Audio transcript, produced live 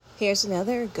Here's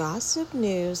another gossip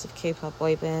news of K-pop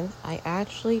boy band. I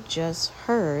actually just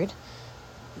heard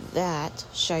that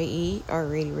Shinee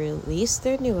already released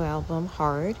their new album,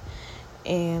 Hard,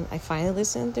 and I finally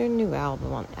listened to their new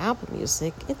album on Apple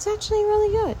Music. It's actually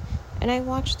really good, and I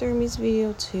watched their music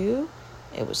video too.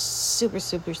 It was super,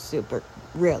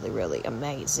 really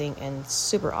amazing and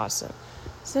super awesome.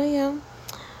 So yeah,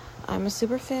 I'm a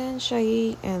super fan of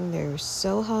Shinee, and they're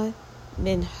so hot.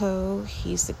 Minho,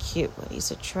 he's the cute one.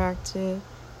 He's attractive.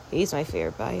 He's my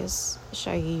favorite bias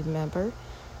Shinee member.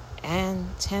 And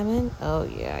Taemin, oh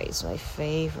yeah, he's my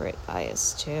favorite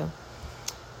bias too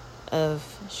of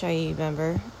Shinee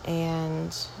member.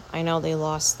 And I know they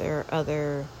lost their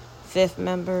other fifth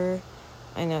member.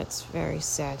 I know it's very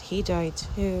sad. He died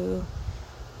too.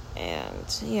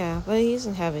 And yeah, but he's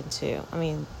in heaven too. I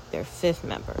mean, their fifth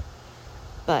member.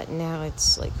 But now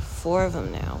it's like 4 of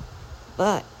them now.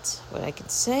 But what I can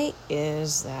say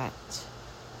is that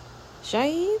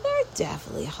Shinee, they're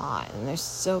definitely hot and they're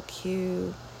so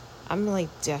cute. I'm like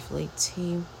definitely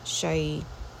team Shinee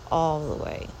all the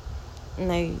way.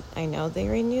 And I know they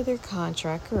renewed their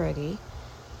contract already,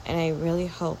 and I really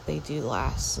hope they do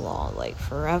last long, like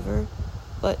forever.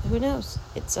 But who knows?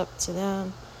 It's up to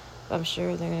them. But I'm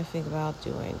sure they're gonna think about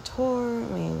doing tour.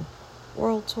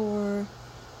 World tour,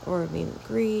 or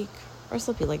Greek, or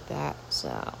something like that.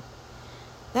 So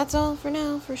that's all for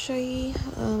now for Shinee.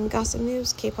 Gossip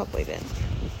news, K-pop boy band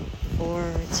for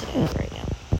today.